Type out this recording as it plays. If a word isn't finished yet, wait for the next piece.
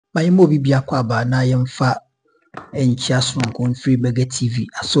Mayimo bibia Kwaba na yemfa enchia sonko free Bega TV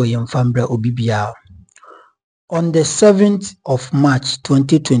aso yemfa mbra obibia. On the 7th of March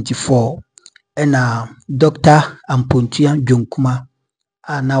 2024, Dr. Ampontua Jonkuma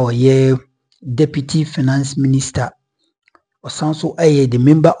na oye Deputy Finance Minister osanso the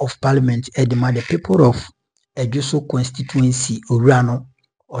Member of Parliament the people of Ejuso constituency Urano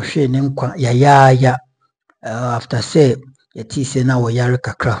ohwe ne nkwa yaya after say yeti se na woyare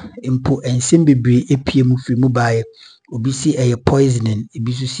kakra mpo ensem bebre epie mu firi mu bae obi si poisoning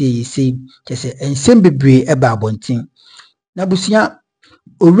ebi so si yesi kese ensem bebre eba abontin na busia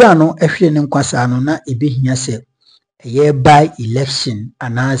owura no ehwe ne nkwasa no na ebehia se by election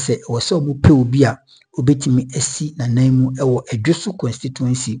anase wose omupe obi a obetimi esi na nanmu ewo Ejuso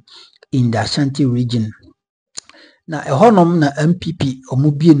constituency in the Ashanti region. Na ehonom na MPP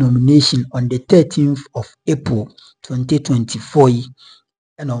omubie nomination on the 13th of April 2024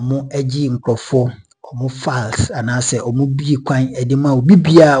 and omo eji nkrofo omo files anase omubie kwan edema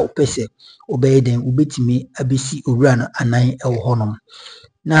obibia opese obeyeden obetimi abesi owura no anan ehonom.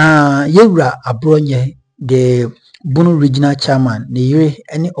 Na yewura abronye the Bono regional chairman ne yire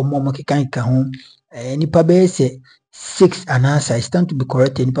ene omo kekanka ho nipa be se 6 anasa I stand to be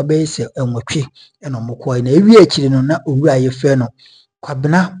corrected nipa be se enwotwe ena omokwa na ewi akire no na owura ye fe no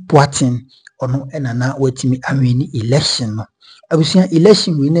Kwabena ono ena na watimi ameni election no abusia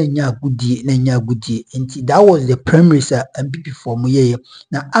election we na nya agudie nti that was the premise MPP form ye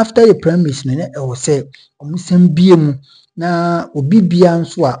na after the premise no na e wo se omusem biemu na obibia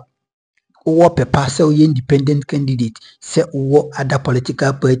nso a owo pepa se oye independent candidate se owo other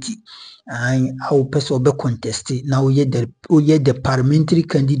political party how person be contest now oye the parliamentary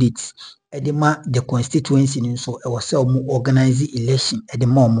candidates edema the constituency nso e was omo organize election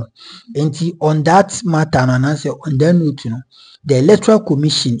edema omo enti on that matter na answer on that note no the electoral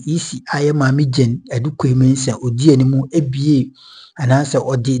commission isi ayemami gen edukwemensem odi animu ebie ananse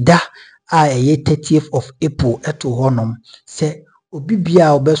odi da a 30th of April eto honom se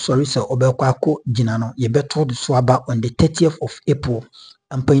obibia obesori se obekwako gina no yebeto de so aba on the 30th of April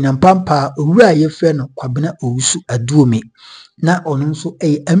ampanyina mpampa owura yefe no Kwabena Owusu Aduomi na ono nso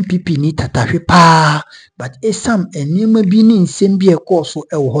MPP ni tatahwe pa but esam enema bi ni nsem bi ekoso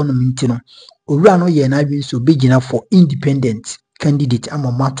ewo honom ntino owura no ye na adwen so begina for independent candidate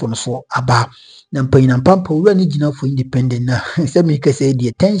amato no so aba na mpanyina mpampa owura ni gina for independent na se me kase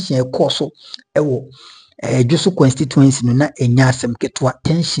die tension ekoso ewo Ejuso constituency no na enya asem ketwa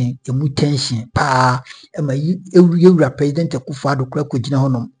tension emu tension pa ema ewura president Akufo-Addo kura kogina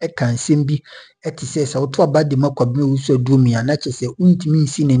honom eka nsem bi etise se oto abade Kwabena Owusu Aduomi na chese untimi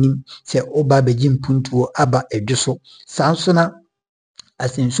nsi nanim se oba beji mpuntuo aba Ejuso sanso na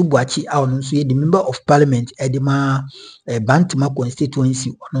asensu buachi a ono nso ye the Member of Parliament edema Bantima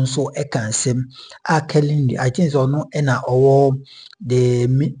constituency ono nso eka nsem a calendar I think ono ena owo the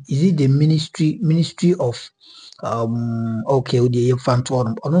ministry of okay odi ye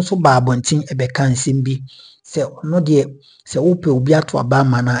fanto ono nso ba abontin ebeka nsem bi se ono de se wope obi ato aba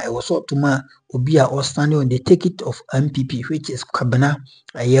mana e wo so tuma obi a standing on the ticket of MPP which is Kwabena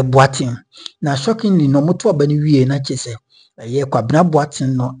ye Boatin na shockingly no moto aba ni wie na chese ye Kwabena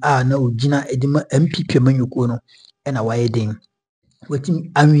Boatin no a na ogina edima MPP manyuko no ena waye den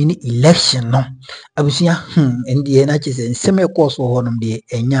wetin awini election no abusia ndi na chese nseme course ho no de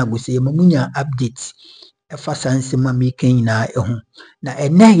enya aguse mamunya update efa sansema meken na ehu na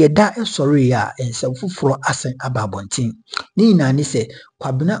ene yeda esori ya ensem foforo asen ababontin ni na ni se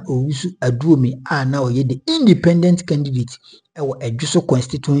Kwabena Owusu Aduomi a na oye the independent candidate ewo Ejuso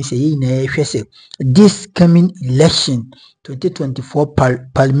constituency yi na ehwese this coming election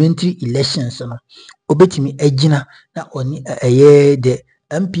 2024 parliamentary elections no obetimi agina na oni the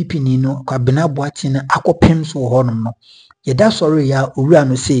MPP ni no Kwabena Boatin akopem so honom no yeda sori ya owura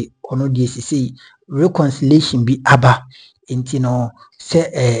no say ono die sisi reconciliation bi aba enti no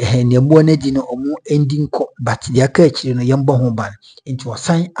se nemo na di no omo ending but dia ka akire no yembo ho ban enti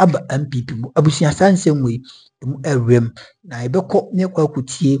wasan aba MPP bu abusia sansem we emu ewrem na ebekọ ne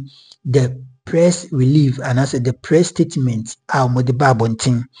kwakutie the press relief and as the press statement a omode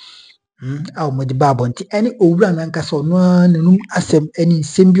babontin any owura nankasa ono anum asem any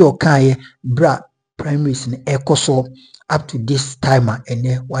nsem bi okaye bra primaries ne ekoso up to this timer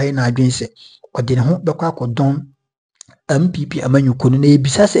ene why na adwense ode ne ho bekọ akodon MPP amanyuko no na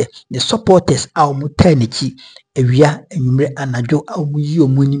ebisa se the supporters a omutanichi ewia enwumre anadwo a omuyi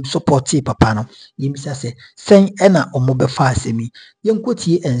omunim supporti papa no yimisa se sen ena omobefa asemi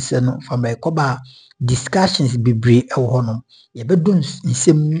yenkotie ense no fa mekoba discussions bebree ɛwɔ hɔnom yɛbɛdo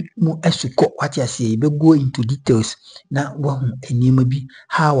nsɛm mu ɛsukɔ wate ase yɛbɛgo into details na wahu nneɛma bi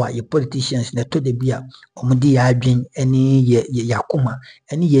how a yɛ politicians na ɛtɔ da bi a wɔn de yɛ adwen ne yɛ akoma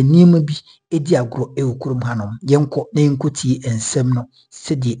ne yɛ nneɛma bi edi agorɔ ɛwɔ kurom hanom yɛnkɔ na yɛnkɔtie nsɛm no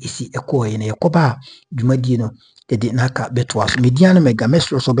sɛdeɛ esi ɛkɔɔ yɛ na yɛkɔba a dwumadie no yɛde n'aka bɛtoa so media no mega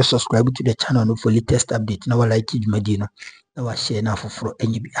mɛsrɛ so subscribe to the channel no for latest update na like dwumadie no na wa share na afoforo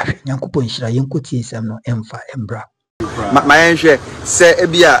enye bi ahwe nyankopɔ nhyira yɛnkɔtie nsɛm no ɛmfa ɛmbra ma yɛnhwɛ sɛ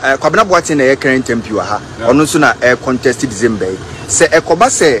ebia Kwabena Boateng na yɛ current MP wa ha ɔno nso na contest December sɛ ɛkɔba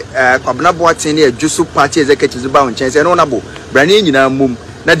sɛ Kwabena Boateng ne adwoso party executive ba nkyɛn sɛ no na bo brane nyinaa mum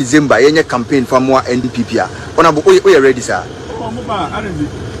na December yɛnyɛ campaign fa mo NDPP a ɔna bo oyɛ ready sir mo ba arezi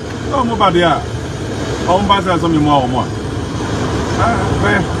mo ba dia ba sa so mi mo mo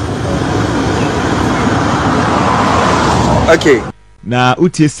okay. Now,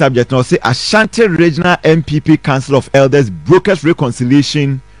 UT subject now say Ashanti Regional MPP Council of Elders brokers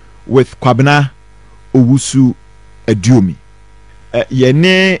reconciliation with Kwabena Owusu Aduomi.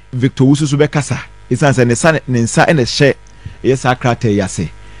 Yene Victor Owusu Subekasa. It's answer Nensa and a share. Yes, I crate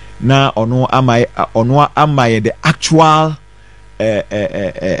yase. Na ono amaye the actual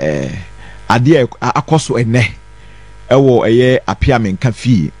idea akoso ene. Ewo eye apiamen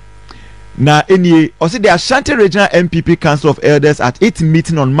kafi. Now, also the Ashanti Regional MPP Council of Elders at its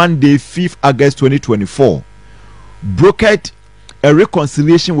meeting on Monday, 5th August 2024, brokered a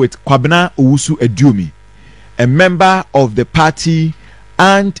reconciliation with Kwabena Owusu Aduomi, a member of the party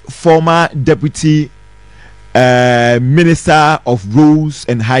and former Deputy Minister of Roads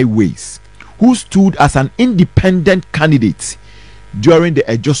and Highways, who stood as an independent candidate during the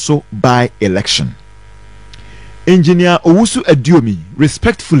Ejoso by-election. Engineer Owusu Aduomi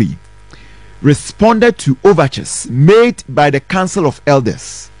respectfully responded to overtures made by the Council of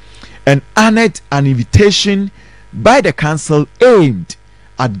Elders and honored an invitation by the council aimed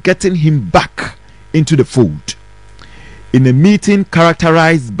at getting him back into the fold. In a meeting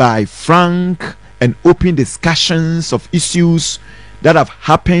characterized by frank and open discussions of issues that have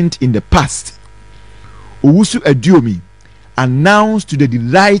happened in the past, Owusu Aduomi announced to the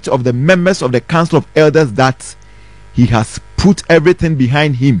delight of the members of the Council of Elders that he has put everything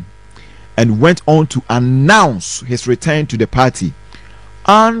behind him, and went on to announce his return to the party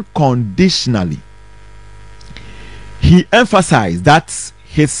unconditionally. He emphasized that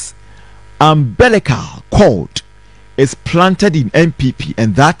his umbilical cord is planted in MPP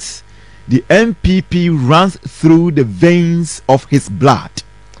and that the MPP runs through the veins of his blood.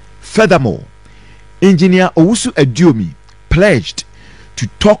 Furthermore, Engineer Owusu Aduomi pledged to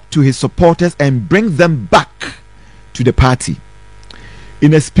talk to his supporters and bring them back to the party.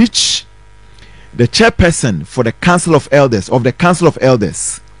 In a speech, the chairperson for the Council of Elders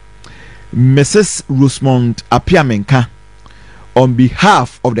Mrs. Rosemond Apiamenka, on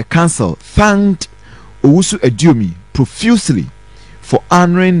behalf of the council, thanked Owusu Aduomi profusely for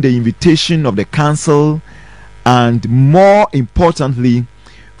honoring the invitation of the council and, more importantly,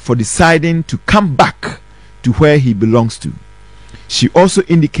 for deciding to come back to where he belongs to. She also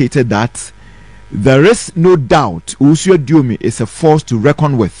indicated that there is no doubt Owusu Aduomi is a force to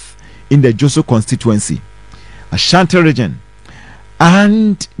reckon with in the Joso constituency, Ashanti region,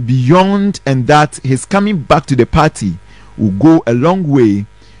 and beyond, and that his coming back to the party will go a long way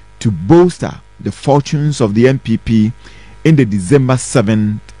to bolster the fortunes of the MPP in the December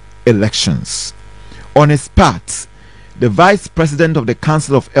 7th elections. On his part, the Vice President of the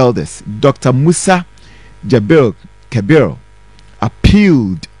Council of Elders, Dr. Musa Jabil Kabir,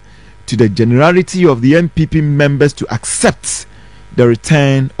 appealed to the generality of the MPP members to accept the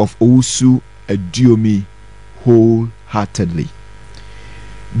return of Owusu Aduomi wholeheartedly.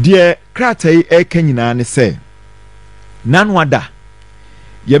 Dear Kratei Kenyina ne say, Nanwada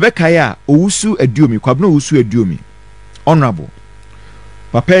Yebekaya Owusu Aduomi, Kwabena Owusu Aduomi, Honorable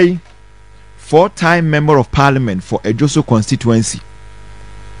Papay, 4-time member of parliament for Ejoso constituency,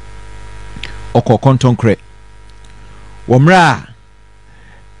 Okokontonkre. Womra,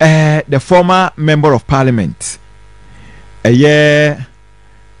 the former member of parliament, Dr.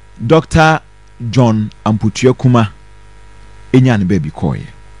 John Amputua Kuma Enyan baby koye.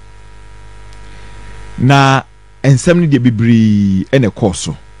 Na ensem ni de bibiri ene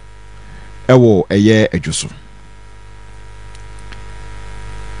koso ewo Ejoso.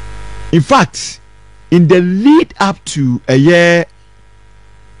 In fact, in the lead up to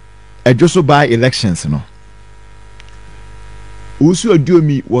Ejoso by elections, Owusu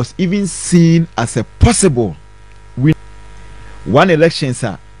Aduomi was even seen as a possible winner. One election,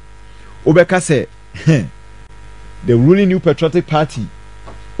 sir, Obeka said, the ruling New Patriotic Party,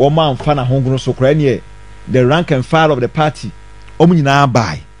 woman fana hongono so kra ne the rank and file of the party omu nyina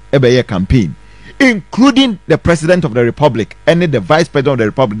buy ebe campaign, including the president of the republic and the vice president of the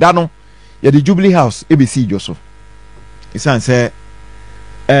republic. Dano ya the Jubilee House ABC Joseph isan say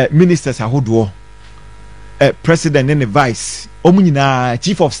ministers ahodo president and the vice omu nyina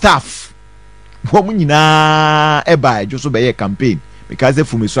chief of staff omu nyina eba Joseph be campaign because e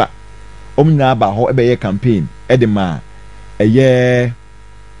fumi so omu nyina ba ho ebe campaign edema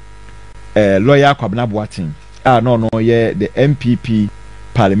lawyer Kwabena Boateng no ye the MPP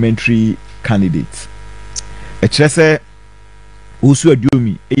parliamentary candidate. Ekire se Owusu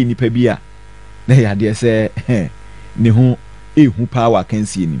Aduomi nipa bi a na ya de se ne ho ehu power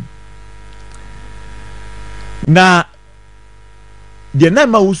kansi nim. Na de na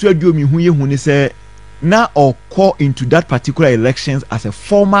ma Owusu Aduomi hu ye hu ni se na okọ into that particular elections as a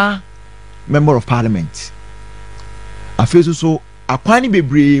former member of parliament. Afeso so akwani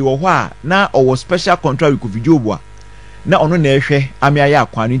bebre wo ho a na owo special contract with Kofi Jobo na ono na ehwe ame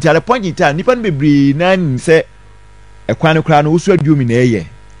akwani nti at the point in time nipa no bebre na nse akwani kra no Owusu Aduomi na eye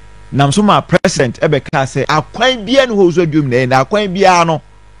nam so ma president ebeka se akwan bia no Owusu Aduomi na eye na akwan bia no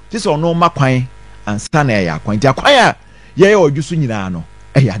tise ono makwan ansa na eye akwan nti akwan a ye odwusu nyina no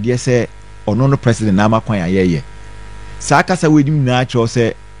eye ade se ono no president na makwan a ye sa kasa wedim na cho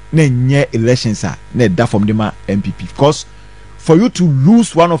se na nye elections a na da from the MPP because for you to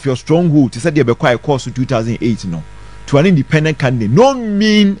lose one of your strongholds, you said you be quite course to 2008 no to an independent candidate, no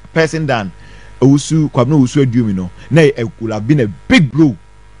mean person than Kwabena Owusu Aduomi no. Now it would have been a big blow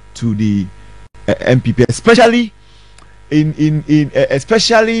to the MPP, especially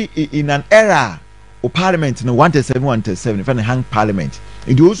especially in an era of parliament no 137 if I hang parliament.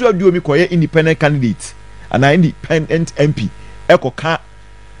 In the Owusu Aduomi koye independent candidate and an independent MP eko ka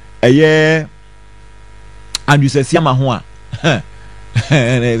and you say siama ho a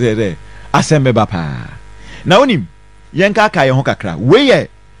asembe bapa na onim yenka ka ye ho kakra we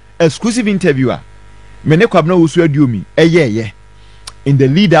exclusive interviewer mene Kwabena Owusu Aduomi in the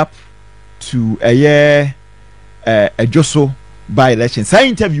lead up to a Joso by election. Sa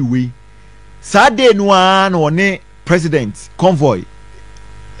interview we Saturday no an one president convoy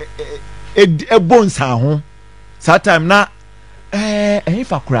e bonsa ho sa time na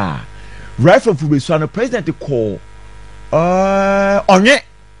fakra right from Fubesu no president call onye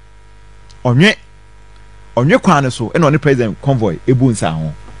kwan so e no president convoy e bonsa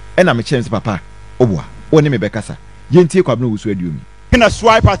ho e na me chance papa obua woni me bekasa yentie Kwabena Owusu Aduomi in a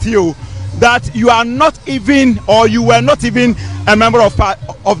swipe at you that you are not even, or you were not even a member of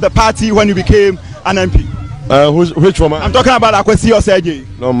the party when you became an MP. Which one? I'm talking about Akwesi Oseje.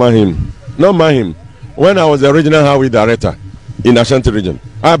 Not mind him. When I was the regional highway director in Ashanti region,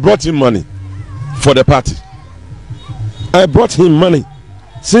 I brought him money for the party. I brought him money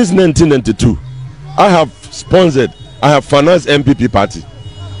since 1992. I have sponsored, I have financed MPP party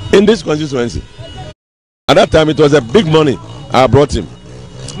in this constituency. At that time, it was a big money I brought him.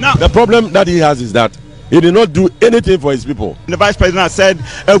 Now, the problem that he has is that he did not do anything for his people. The vice president has said,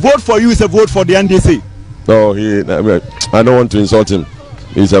 a vote for you is a vote for the NDC. No, I don't want to insult him.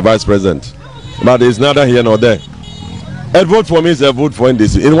 He's a vice president. But he's neither here nor there. A vote for me is a vote for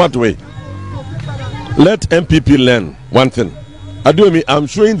NDC. In what way? Let MPP learn one thing. Aduomi, I'm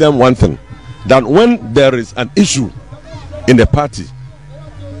showing them one thing. That when there is an issue in the party,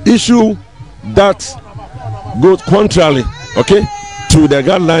 issue that goes contrary, okay, to the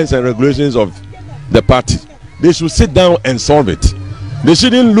guidelines and regulations of the party, they should sit down and solve it. They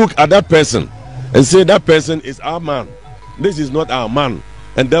shouldn't look at that person and say that person is our man. This is not our man,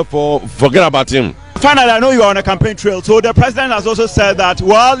 and therefore forget about him. Finally, I know you are on a campaign trail, so the president has also said that,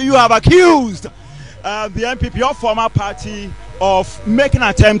 well, you have accused the MPP, your former party, of making an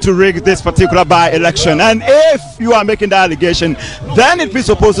attempt to rig this particular by-election. And if you are making that allegation, then it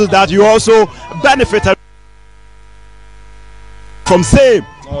presupposes that you also benefited from same.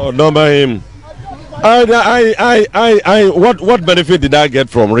 Oh, no, by him. What benefit did I get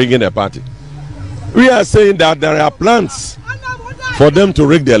from rigging the party? We are saying that there are plans for them to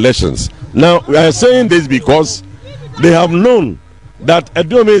rig the elections. Now, we are saying this because they have known that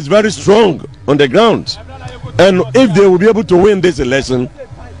Aduomi is very strong on the ground. And if they will be able to win this election,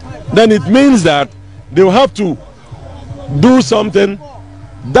 then it means that they will have to do something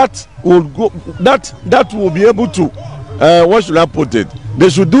that will go, that will be able to, what should I put it? They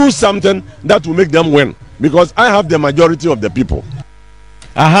should do something that will make them win, because I have the majority of the people.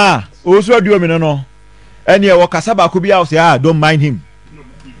 Aha, Owusu Aduomi no. And yeah, wakasaba could be out say, don't mind him.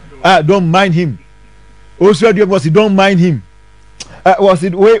 Don't mind him. Owusu Aduomi was don't mind him. Was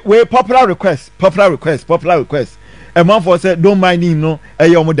it way popular request? a man for said don't mind him no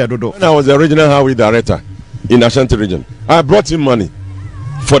when I was the regional highway director in Ashanti region, I brought him money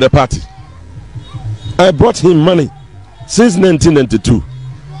for the party. I brought him money since 1992.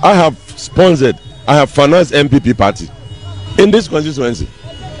 I have sponsored, I have financed MPP party in this constituency.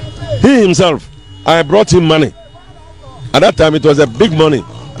 He himself, I brought him money. At that time it was a big money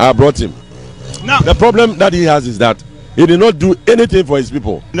I brought him. Now the problem that he has is that he did not do anything for his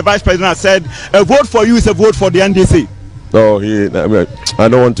people. The vice president said a vote for you is a vote for the NDC. No, I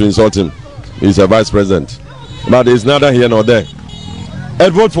don't want to insult him. He's a vice president, but it's neither here nor there.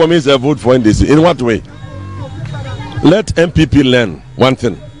 A vote for me is a vote for NDC. In what way? Let MPP learn one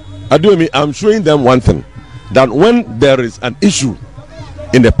thing. Aduomi, I'm showing them one thing, that when there is an issue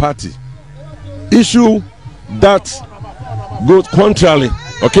in the party, issue that goes contrary,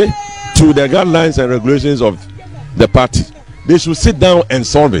 okay, to the guidelines and regulations of the party, they should sit down and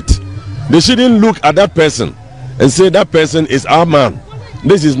solve it. They shouldn't look at that person and say that person is our man.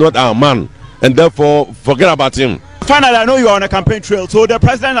 This is not our man, and therefore forget about him. Finally, I know you are on a campaign trail, so the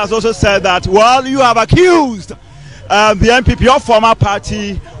president has also said that, well, you have accused the MPP, your former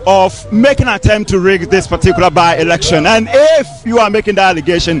party, of making an attempt to rig this particular by-election. And if you are making that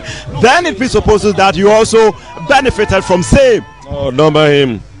allegation, then it presupposes that you also benefited from same. Oh, don't buy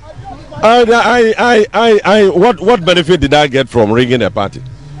him. What benefit did I get from rigging a party?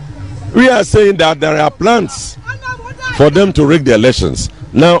 We are saying that there are plans for them to rig the elections.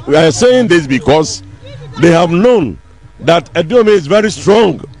 Now, we are saying this because they have known that Aduomi is very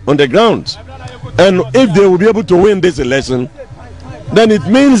strong on the ground. And if they will be able to win this election, then it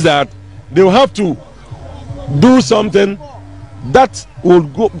means that they will have to do something that will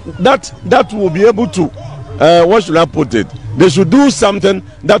go, that will be able to, what should I put it? They should do something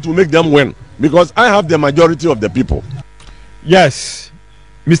that will make them win, because I have the majority of the people. Yes,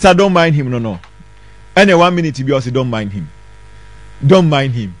 Mr. Don't mind him, no. Any 1 minute to be also don't mind him. Don't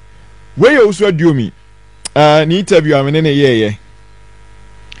mind him. Where you also do me? An interview I'm in a year.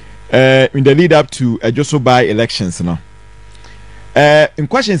 In the lead up to just by elections, no. In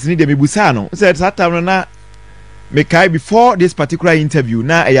questions need me busano. Said that time na me kai before this particular interview.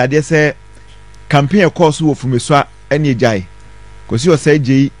 Na I had say campaign course who from Meswa any jai. Because you say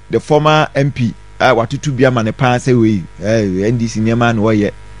J the former MP. What to be a man a pass away. NDC near man or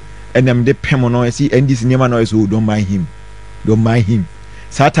yet. And them de pemono see NDC near man who don't mind him. Don't mind him.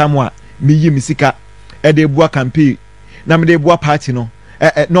 Satamwa me misika. De bois campaign. Na me de bois party no.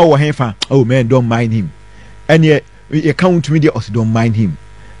 No one oh man, don't mind him. And yet you count me there also don't mind him.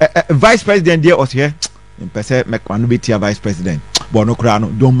 Vice president there also here. Person make one be vice president. But no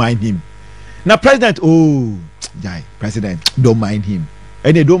crown, don't mind him. Now president, oh jai, president, don't mind him.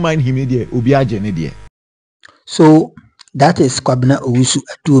 And they don't mind him there, Ubiaje there. So that is Kwabena Owusu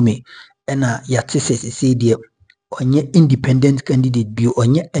Aduomi. And yate say there onye independent candidate be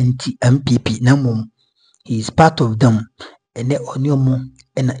onye anti MPP namum. He is part of them. Ene onyomo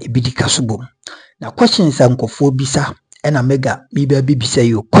ena ebidi kasubo. Na questions ankofo bisa ena mega mibe bibisa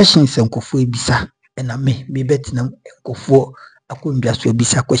yo questions ankofo bisa ena me betina ankofo akondwa so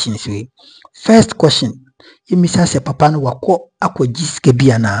bisa questions we. First question, yimisa se papa no wako akwaji sika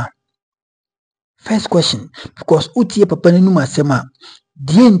bia na. First question, because utie papa no asema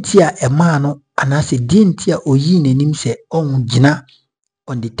die ntia ema no anase die ntia oyi nenim se on gina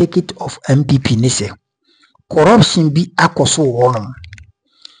on the ticket of MPP ne se corruption bi akoso wonom.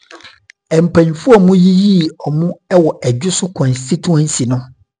 Empanfo mu yiyi omu ewo adwuso constituency no.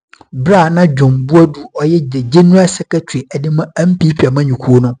 Bra na Dwombuadu oye the general secretary edema MPP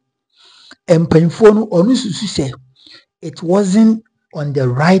amanyukuo no. Empanfo no onu susu se it wasn't on the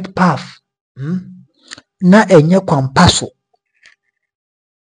right path. Na enye kwampaso.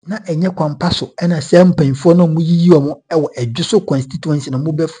 Na enye kwampaso ena se empanfo no mu yiyi omu ewo adwuso constituency no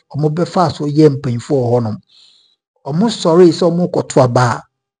mu be fa so ye empanfo honom. Omo sorry so omo koto aba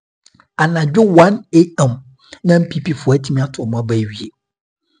anajo 1 AM na MPP for etimi ato omo ba ewie.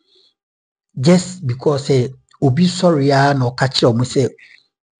 Just because obi sorry ya na okachi omo say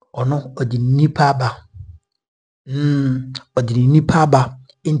ono odini nipa aba. Odini nipa aba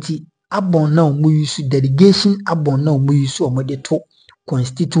enti abon na omo use delegation abon na omo use omo de to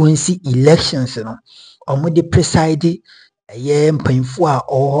constituency elections no. Omo de preside ye mpanfo a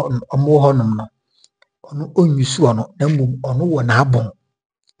omo honom no. Ono onyusu ono na mum ono wo na abon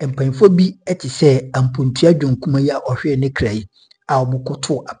empanfo bi eti se ampontua adwonkuma ya ohwe ne krai a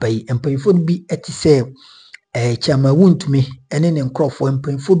omokoto abai empanfo bi eti se chama wuntumi ene ne nkrofo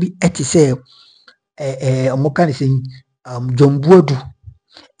empanfo bi eti se omoka ne sen Dwombuadu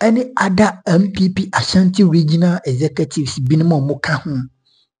ene other MPP Ashanti regional executives binimo omoka ho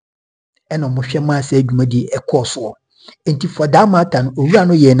ene omohwe ma se adwumadi ekoso enti for that matter owura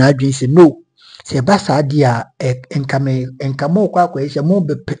no ye na adwen say no say ba sa dia enkamo kwa akwa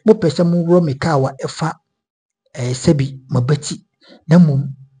mo pese mo ro me ka wa efa sebi mabati na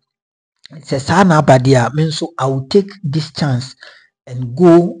mum say sa na abade a me nso I will take this chance and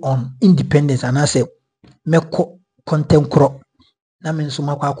go on independence and I say meko content kro na me nso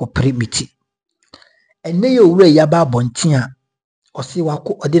makwa akopre miti enne ye owura ya ba abonten a ose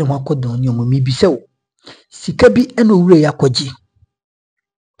wako ode ne ho akodon ni omo mi bi se o sika bi ena owura ya kwaji.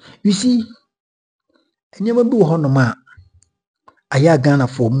 You see enyema bi wo honom a aya Ghana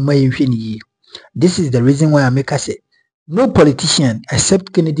for mma yehwe ni yi. This is the reason why I make us say no politician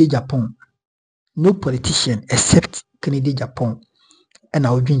except Kennedy Japan, no politician except Kennedy Japan and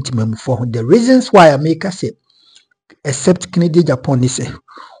I will drink to for the reasons why I make us say except Kennedy Japan is say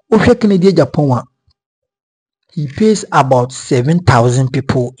Kennedy Japan he pays about 7,000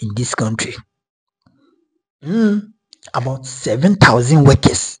 people in this country. About 7,000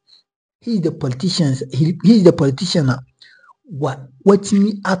 workers. He is the politician. He is the politician. What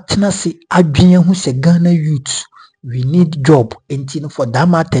me atna say adwen hu se Ghana youth we need job enti for that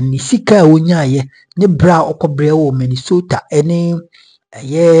matter ni sika onya ye ne bra okobre wo Minnesota any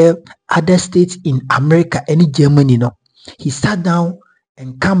other states in America any Germany no he sat down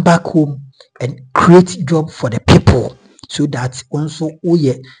and come back home and create job for the people so that also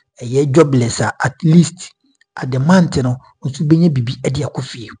jobless at least at the month no also benye bibi edi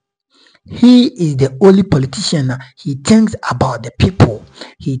akofie. He is the only politician. He thinks about the people.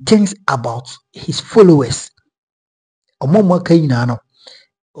 He thinks about his followers. Omo kayina no.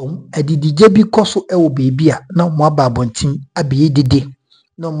 Adidije bi koso ewo baby a na mo aba abontin abiye dede.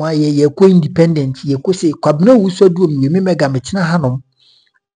 No mo ye ko independent ye ko se Kwabena Owusu Aduomi me mega metina hanom.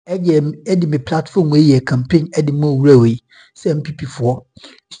 Edi me platform we ye campaign edi mo wura we se MPP fo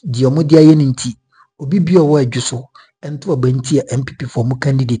di omo dia ye nti obi bi owo adwuso ento abanti MPP for mu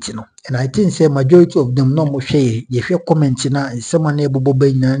candidate no. And I think say majority of them no mo hwe ye hwe comment na nsema na ebobo ba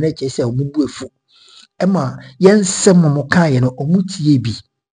nyina na che say omubu efu ema yensem mo kan ye no omutie bi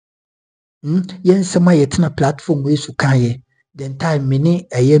yensema ye tena platform we su kan ye then time me ni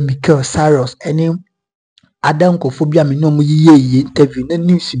Mikel Cyrus any Adam Kofobia me no mo yiye interview na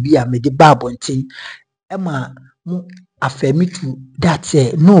news bi a me de babontin ema mo affirm to that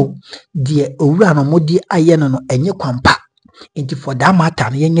say no the owura no mo di aye no enye kwampa enti for that matter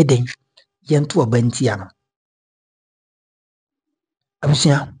no yenye den yento obantia no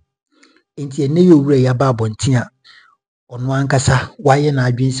abusia enti ene ye owura ya babontia ono ankasa waye na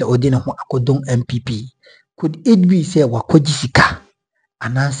adwen se odi ne ho akodon MPP could it be say wakoji sika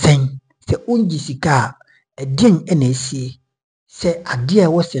anansen se onji sika eden ena esie se ade a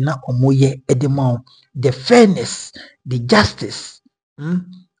wo se na omoye edema the fairness the justice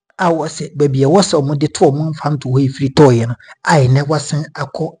I was say baby I was omo de to omo fan to we free toy no I never sen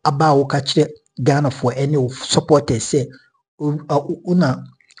akọ aba wo ka kire Ghana for any supporters say una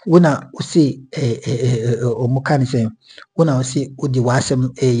say omo kan say una say odi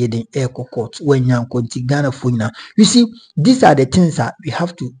wasem yeden court when yan konti Ghana for na. You see these are the things that we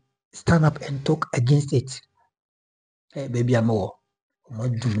have to stand up and talk against it. Hey baby I'm omo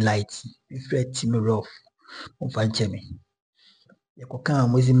dum light if you team rough on fanche me yakoka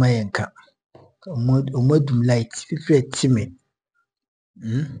amozi mayenka omodum light fifre time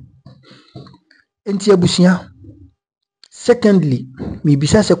enti abusia. Secondly me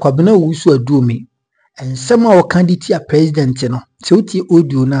bisa se Kwabena Owusu Aduomi ensema o candidate a president no se uti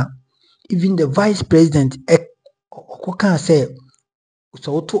audio na even the vice president okoka say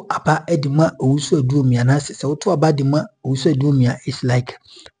so to aba edima Owusu Aduomi ana se to aba edima Owusu Aduomi is like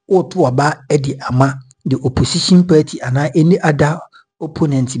to aba edi ama the opposition party and any other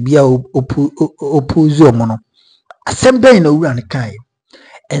opponent be oppose omo no assemble na owura ne kan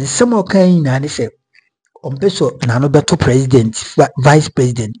and some of kan na ne say ompeso na no beto president vice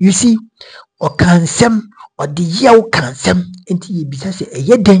president. You see o kansem o the yew kansem enti ye bisa say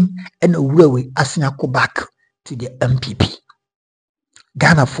eyeden and owura we asena ko back to the MPP.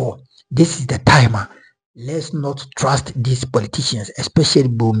 Ghana for this is the timer. Let's not trust these politicians, especially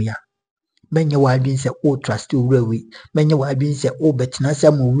Bomia. Many have been said, oh, trust you, really. Many have been said, oh, but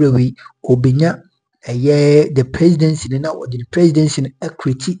Nasam really, Obenya, the presidency, now the presidency in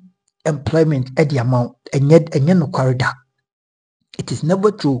equity employment at the amount, and yet, no corridor. It is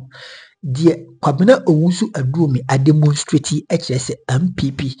never true. The Kwabena Owusu Aduomi a demonstrating HSA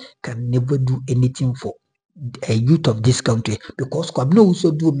MPP can never do anything for a youth of this country because Kwabena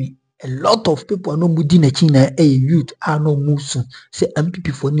Owusu Aduomi. A lot of people are no moving a China a youth are no moving. Say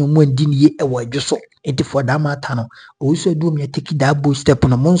MPP for no one din ye a word just so it for that matter. Also do me take that boy step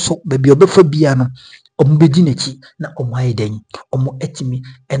on a monso, baby obefobiano bedi n'akyi na ɔmo ayɛ dɛn ɔmo etimi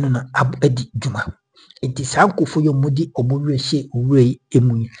ɛno na adi dwuma nti saa nkɔfo yɛ ɔmo di ɔmo werɛ hyɛ owura yi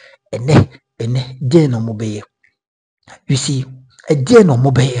emu yi ɛnɛ deɛ na ɔmo bɛyɛ you see ɛdeɛ na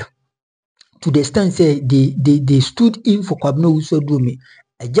ɔmo bɛyɛ to the extent say they stood in for Kwabena Owusu Aduomi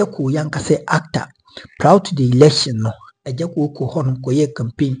Ejeko yankase actor prior to the election no Ejeko ko hɔ no kɔyɛ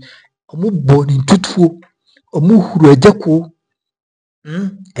campaign ɔmo bɔ ne ntutuo ɔmo huru Ejeko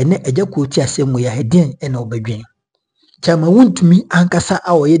ɛnɛ Ejeko ti asɛm wɔ yɛ ɛdeɛn ɛna ɔbɛdwen chairman wuntumi ankasa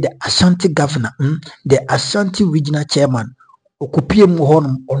a ɔyɛ the Ashanti governor the Ashanti regional chairman okopie mu hɔ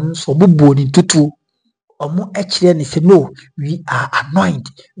no ɔno nso ɔmo bɔ ne ntutuo ɔmo ɛkyerɛ ne sɛ no we are annoyed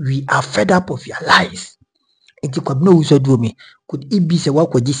we are fed up of your lies nti Kwabena Owusu Aduomi could it be sɛ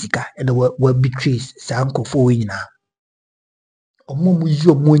wakɔgye sika ɛna wa betray saa nkɔfo wɔ nyinaa ɔmo mu yi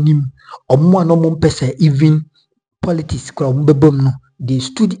ɔmo anim ɔmo a na ɔmo mpɛ sɛ even politics kora ɔmo bɛbam no they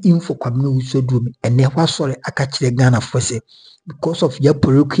stood in for Kwabena Owusu Aduomi ɛnɛ wasɔre aka kyerɛ Ghanafoɔ sɛ because of your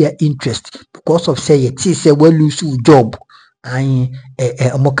parochial interest because of say yɛte sɛ wa lose job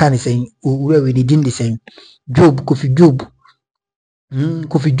ɔmo ka ne sɛ owura wei ne din de sɛ Kofi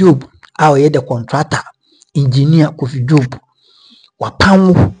Job a ɔyɛ the contractor engineer Kofi Job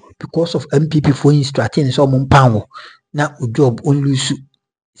wapanwo because of MPP for instructing sɛ ɔmo mpanwo na o job on lose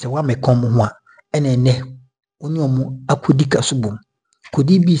sɛ wa mekom ho a ɛna ɛnɛ oni ɔmo akodi kaso bom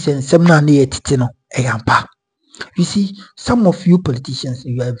kodi bi sɛ nsɛm na ne yɛtete no ɛyampa you see some of you politicians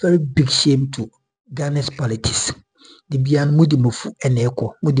you are a very big shame to Ghana's politics the bian mudi mofu ɛna ɛkɔ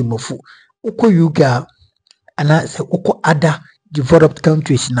mudi mofu ukɔ yuga ana sɛ ukɔ other developed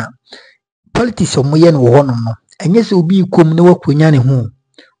countries na politics ɔmo yɛ no wɔ hɔ no ɛnyɛ sɛ obi kom na wakonya ne ho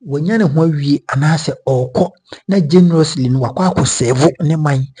wanya ne ho awie anaasɛ ɔkɔ na generously no wakɔ akɔsɛvo ne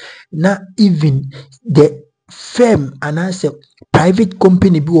man na even the firm anaasɛ private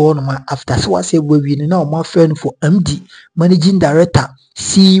company bi wɔ hɔ no after sɛ wasɛvo awie no na ɔmo afrɛ no for MD managing director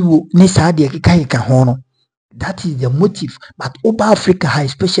CEO ne saa deɛ keka ho no that is the motive but over Africa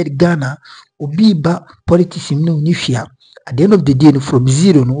especially Ghana obi ba politics no ni hwia at the end of the day no from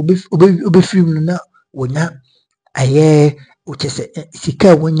zero no obe film no na wonya aye ochese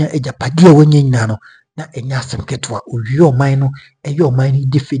sika wonya ejapade a wonya nyina no na enya asem ketwa owie oman no eye oman ni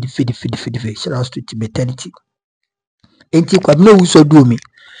defeat shout out to eternity enti Kwabena Owusu Aduomi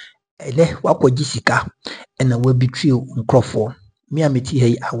ele wakɔgye sika ɛna wa betray nkrɔfo me ameti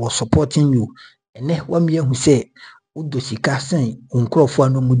hey I was supporting you ene wa me hu sɛ udo sika sen nkrɔfo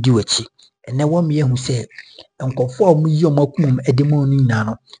anu mu di wachi ene wa me hu sɛ nkrɔfo a mu yi omakum edemo no nyina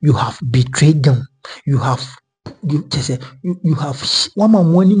no you have betrayed them you have wama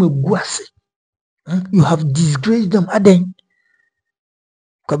mwani meguase you have disgraced them aden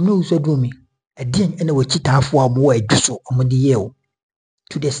Kwabena Owusu Aduomi ɛdeɛn ɛna wachitaafo a mo wa adwuso omode yɛ o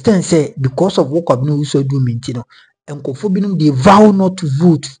to the extent say because of what Kwabena Owusu Aduomi nti no nkɔfo binom they vow not to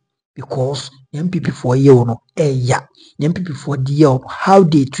vote because MPP for you no MPP for the how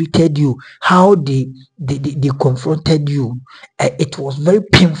they treated you how they confronted you it was very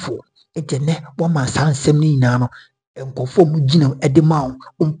painful etene one man sansem ni nyina no nkɔfo mu gina edema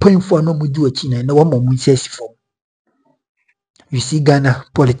mpanyfo no mu di wachi na one mu nsesi fom you see Ghana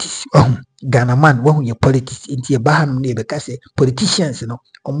politics Ghana man when your politics into your baham neighbor say politicians no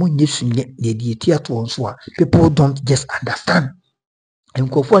omo nyesunye ye di tiato so a people don't just understand and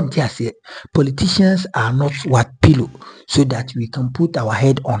say politicians are not what pillow so that we can put our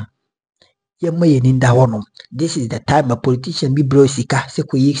head on this is the time a politician be bro sika se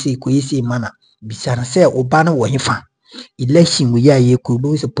koyese mana bisana say obana wo hefa election we ya could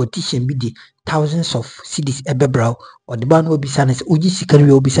know a politician be the thousands of cities ebebra or the ban will be sana say oji sika we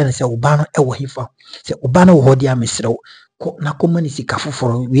will be sana say obana e wo hefa say obana wo hodi amesrew na komani sika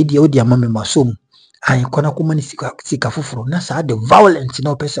foforo we dia odi amame masom and kona komani sika foforo na sa the violence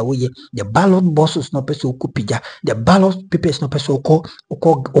no person we the ballot boxes no person okupija the ballot papers no person oko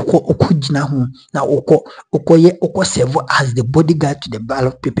gina ho na oko serve as the bodyguard to the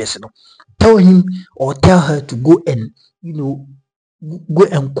ballot papers no tell him or tell her to go and go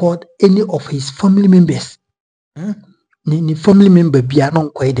and call any of his family members ni family member bia no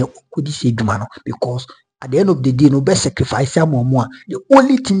nkoye de okodi se dwuma no because at the end of the day no be sacrifice amomo the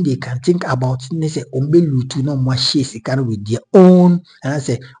only thing they can think about is say ombe lutu no mo share sika with their own and I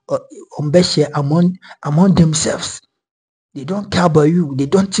say ombe share among themselves. They don't care about you. They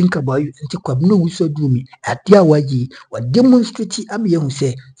don't think about you. Until Kwabena Owusu Aduomi at their waji or demonstrate ami yehu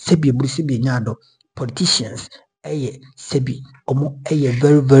say sebi brusebi nyado politicians sebi omo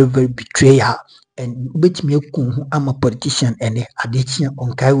very betrayer and ubetimi ekun hu ama politician ene adechia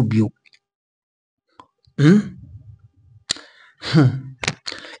onkai ubio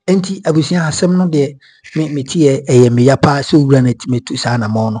enti abusia asem no de me tie me yapa so wura na timetu sa na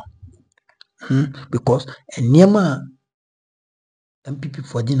mo no because enema MPP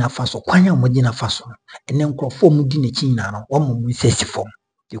for di na faso kwanya mo di na faso ene nkrofo mo di na chi nyina no wo mo nsesi fom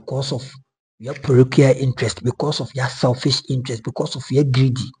because of your parochial interest, because of your selfish interest, because of your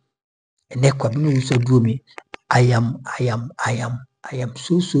greedy. And Kwabena Owusu Aduomi, I am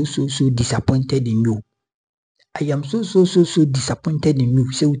so disappointed in you. I am so disappointed in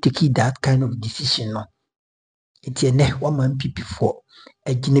you. So we take that kind of decision no. It's a one man people for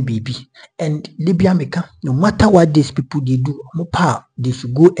a Gina baby. And Libya Meka, no matter what these people they do, they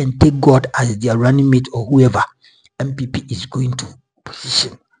should go and take God as their running mate or whoever MPP is going to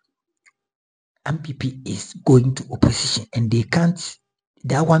position. MPP is going to opposition and they can't,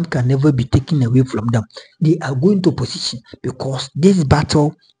 that one can never be taken away from them. They are going to opposition because this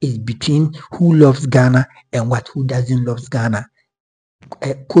battle is between who loves Ghana and who doesn't love Ghana.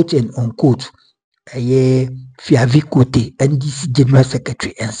 Quote and unquote, Fiavi Kote, NDC General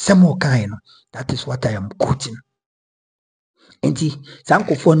Secretary, and some more kind. That is what I am quoting. Enti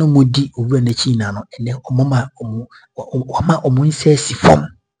sankofo no mudi over na China no ene omama omo nsesi fom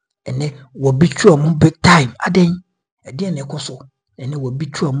ene wo betray omo big time aden ede na ekoso ene wo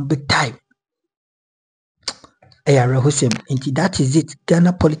betray omo big time hosem enti that is it.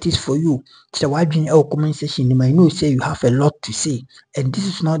 Ghana politics for you. So why doing our comment section you might know say you have a lot to say, and this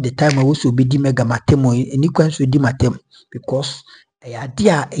is not the time I also be di mega matem or any question di matem because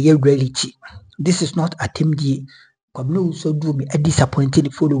idea a reality. This is not attempt. Kwabena Owusu Aduomi disappointed the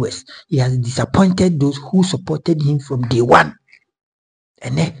followers. He has disappointed those who supported him from day one.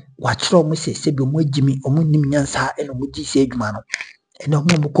 And then watch from say Sebi Jimmy Omo nim nyansa and Omo ji say adwuma no. And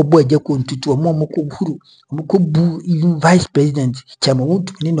Omo ko boy ejeko ntutu Omo ko huru Omo ko bu even vice president chama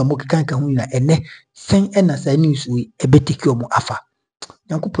won't ni no mo kanka hu na ene sen na sa news we ebeteki Omo afa.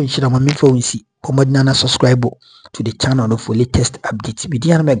 Yankopon shira ma me phone si komodina na subscribe to the channel for latest updates.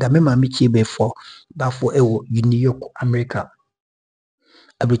 Media mega me ma me chiebe for bafo ewo New York, America.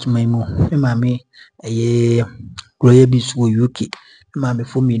 Abrichmaimu me ma me Royal Bisu UK. Me ma me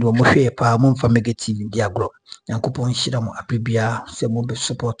for me no mo hwe pa mo mfa mega TV dia gro. Yankopon shira mo abribia se mo be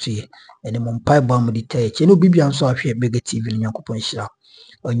support ye. Ene mo mpa ba mo di tay. Che no bibia nso ahwe mega TV ni Yankopon shira.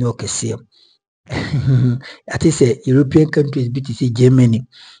 Onyo kese. I think say European countries, BTC Germany,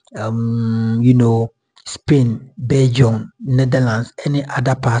 Spain, Belgium, Netherlands, any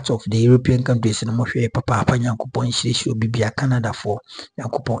other parts of the European countries, no more papa Yankopon show Bibia Canada for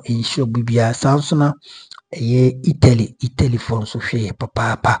Yankopon insure Bibia Samsona, Italy for so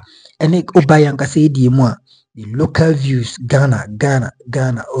papa. And it Obayanka say the local views, Ghana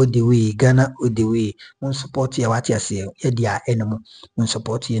all the way, Ghana all the way. One support ya what you say, dia enemy. One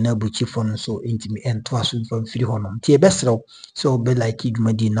support ya na buchi phone so intimi and twas from free honum. Tia best so be like it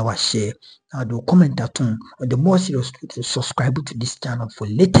madi na wa share. Now do comment at on the more serious to subscribe to this channel for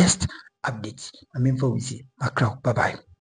latest updates. I mean for we see. Bye bye.